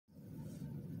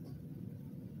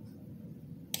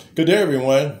Good day,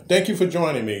 everyone. Thank you for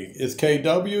joining me. It's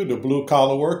KW, the blue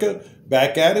collar worker,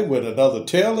 back at it with another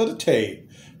tale of the tape.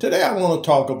 Today, I want to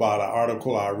talk about an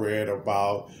article I read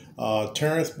about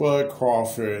Terrence Bud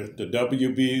Crawford, the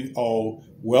WBO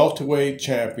welterweight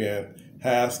champion,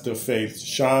 has to face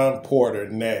Shawn Porter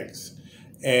next.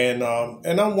 And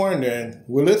I'm wondering,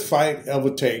 will this fight ever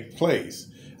take place?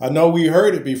 I know we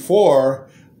heard it before,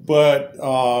 but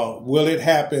will it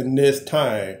happen this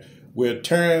time? Will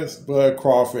Terrence Bud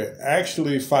Crawford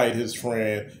actually fight his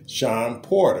friend Shawn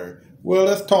Porter? Well,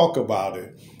 let's talk about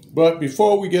it. But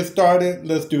before we get started,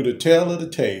 let's do the tale of the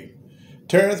tape.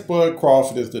 Terrence Bud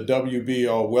Crawford is the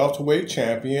WBO welterweight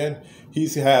champion. He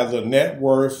has a net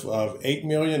worth of $8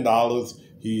 million.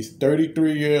 He's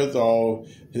 33 years old.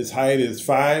 His height is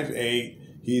 5'8".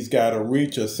 He's got a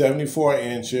reach of 74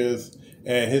 inches,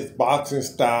 and his boxing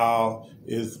style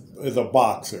is a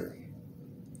boxer.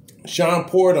 Shawn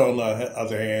Porter, on the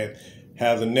other hand,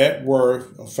 has a net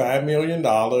worth of $5 million.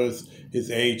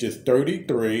 His age is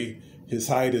 33. His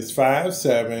height is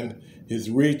 5'7".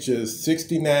 His reach is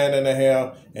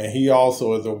 69.5", and he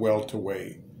also is a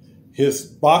welterweight. His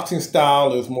boxing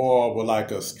style is more of like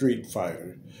a street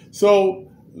fighter.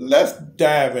 So let's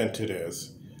dive into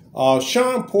this.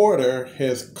 Shawn Porter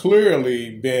has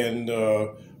clearly been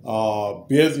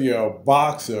busier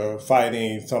boxer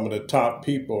fighting some of the top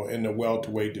people in the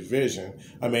welterweight division.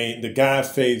 I mean, the guy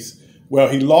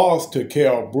he lost to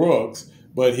Kell Brooks,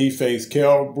 but he faced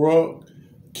Kell Brooks,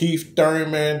 Keith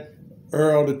Thurman,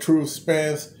 Earl the Truth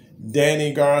Spence,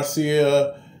 Danny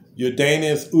Garcia,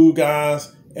 Yordenis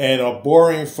Ugas, and a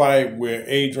boring fight with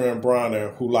Adrian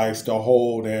Broner, who likes to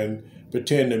hold and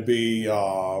pretend to be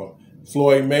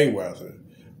Floyd Mayweather.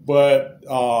 But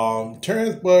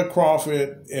Terrence Bud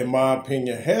Crawford, in my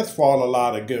opinion, has fought a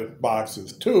lot of good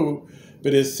boxers too.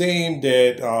 But it seemed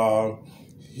that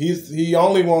he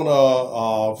only want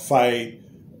to fight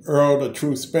Earl the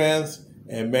Truth Spence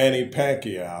and Manny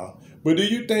Pacquiao. But do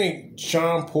you think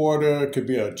Shawn Porter could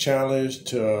be a challenge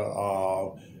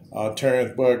to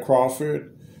Terrence Bud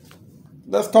Crawford?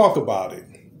 Let's talk about it.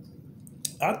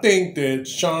 I think that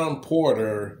Shawn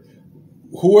Porter,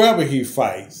 whoever he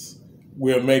fights,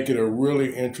 will make it a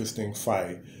really interesting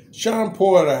fight. Shawn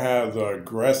Porter has an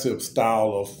aggressive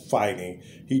style of fighting.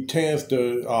 He tends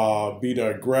to be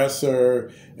the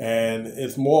aggressor, and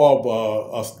it's more of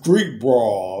a street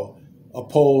brawl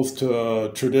opposed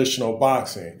to traditional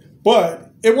boxing.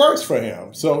 But it works for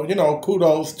him. So,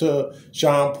 kudos to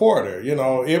Shawn Porter.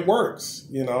 It works.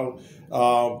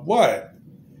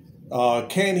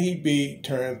 Can he beat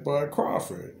Terrence Bud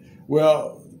Crawford?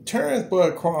 Well, Terrence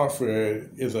Bud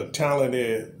Crawford is a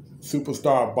talented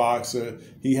superstar boxer.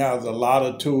 He has a lot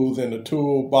of tools in the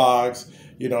toolbox.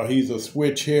 He's a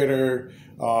switch hitter.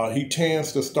 He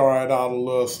tends to start out a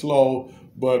little slow,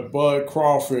 but Bud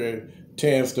Crawford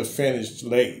tends to finish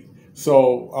late.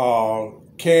 So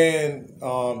can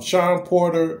Shawn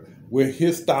Porter, with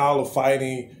his style of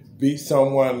fighting, beat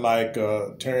someone like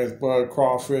Terrence Bud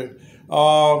Crawford?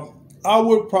 I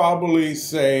would probably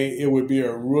say it would be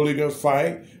a really good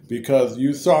fight, because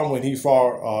you saw when he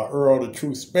fought Earl the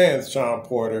Truth Spence, Shawn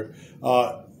Porter.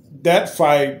 That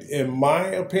fight, in my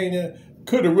opinion,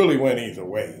 could have really went either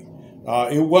way.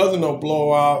 It wasn't a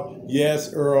blowout.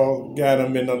 Yes, Earl got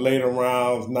him in the later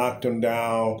rounds, knocked him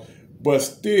down, but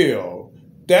still,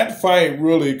 that fight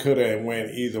really could have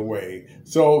went either way.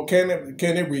 So can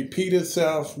it repeat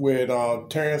itself with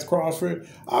Terrence Crawford?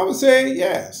 I would say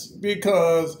yes,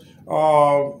 because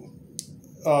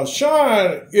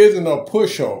Shawn isn't a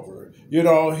pushover.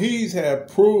 He's had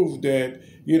proved that,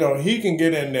 he can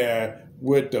get in there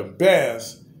with the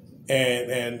best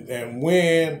and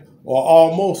win or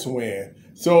almost win.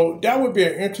 So that would be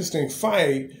an interesting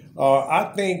fight.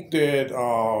 I think that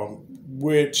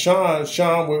with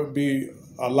Shawn would be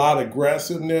a lot of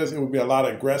aggressiveness. It would be a lot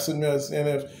of aggressiveness in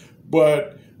it.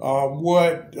 But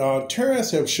what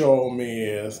Terrence have shown me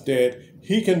is that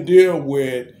he can deal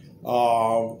with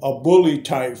a bully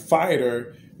type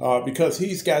fighter because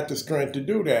he's got the strength to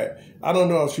do that. I don't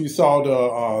know if you saw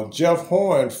the Jeff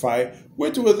Horn fight,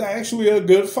 which was actually a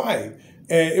good fight.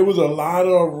 And it was a lot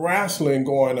of wrestling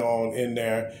going on in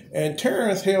there. And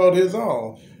Terrence held his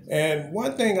own. And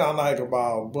one thing I like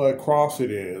about Bud Crawford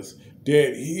is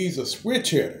that he's a switch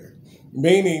hitter,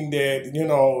 meaning that,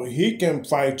 he can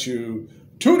fight you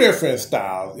two different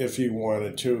styles if he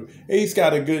wanted to. He's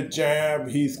got a good jab.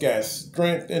 He's got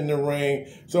strength in the ring.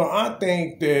 So I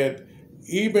think that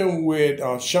even with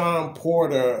Shawn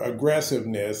Porter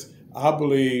aggressiveness, I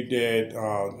believe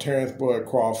that Terrence Bud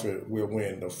Crawford will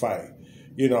win the fight.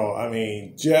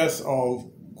 Just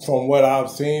from what I've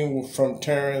seen from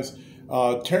Terrence,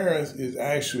 Terrence is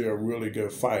actually a really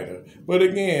good fighter. But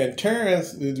again,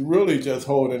 Terrence is really just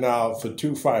holding out for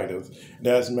two fighters.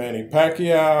 That's Manny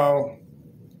Pacquiao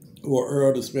or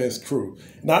Earl the Spence Crew.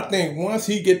 And I think once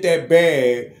he get that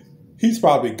bag, he's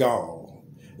probably gone.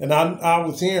 And I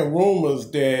was hearing rumors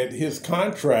that his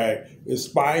contract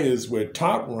expires with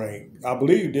Top Rank, I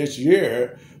believe, this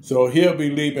year. So he'll be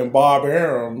leaving Bob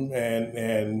Arum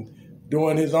and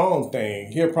doing his own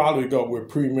thing. He'll probably go with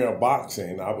Premier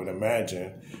Boxing, I would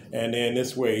imagine. And then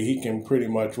this way he can pretty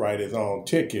much write his own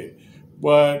ticket.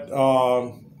 But,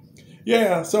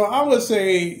 yeah, so I would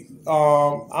say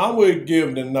I would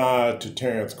give the nod to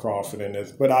Terrence Crawford in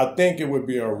this, but I think it would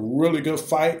be a really good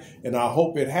fight, and I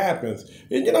hope it happens.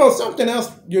 And, something else,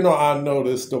 I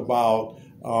noticed about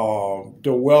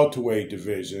the welterweight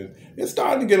division, it's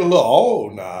starting to get a little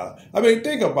old now. I mean,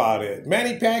 think about it.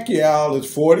 Manny Pacquiao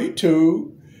is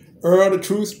 42. Earl the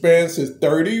True Spence is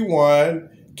 31.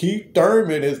 Keith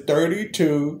Thurman is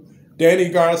 32. Danny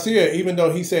Garcia, even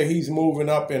though he said he's moving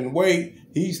up in weight,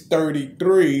 he's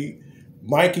 33.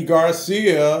 Mikey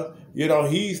Garcia,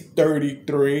 he's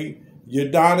 33.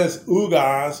 Udonis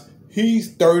Ugas,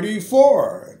 he's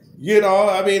 34.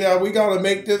 I mean, are we going to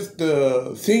make this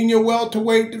the senior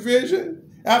welterweight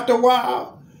division after a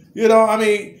while? I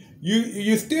mean,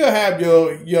 you still have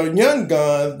your young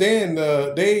guns. They in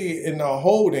the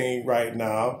holding right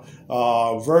now.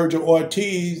 Virgil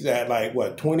Ortiz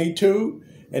at 22?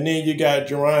 And then you got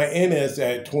Jerron Ennis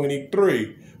at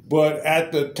 23. But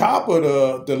at the top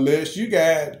of the list, you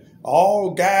got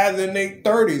all guys in their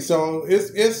 30s. So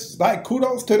it's like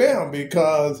kudos to them,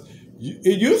 because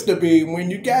it used to be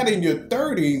when you got in your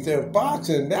 30s in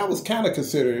boxing, that was kind of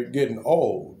considered getting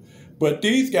old. But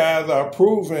these guys are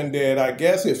proving that, I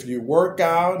guess, if you work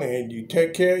out and you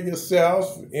take care of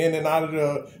yourself in and out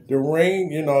of the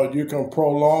ring, you can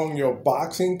prolong your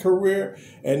boxing career.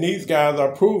 And these guys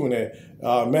are proving it.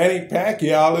 Manny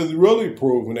Pacquiao is really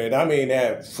proving it. I mean,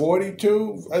 at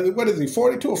 42, what is he,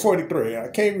 42 or 43? I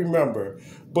can't remember.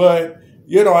 But,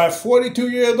 at 42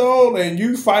 years old and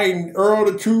you fighting Earl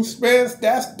the True Spence,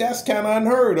 that's kind of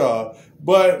unheard of.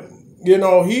 But,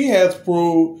 he has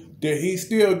proved that he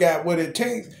still got what it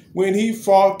takes when he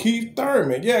fought Keith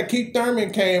Thurman. Yeah, Keith Thurman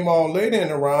came on later in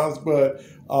the rounds, but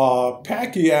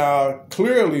Pacquiao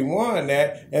clearly won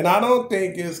that, and I don't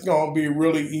think it's going to be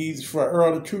really easy for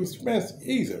Earl the True Spence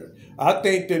either. I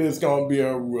think that it's going to be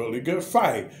a really good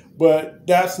fight, but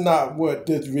that's not what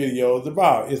this video is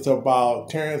about. It's about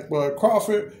Terrence Bud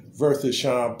Crawford versus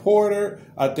Shawn Porter.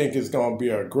 I think it's going to be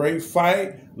a great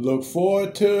fight. Look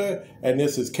forward to it. And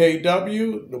this is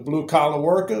KW, the Blue Collar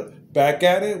Worker, back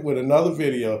at it with another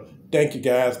video. Thank you,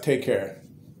 guys. Take care.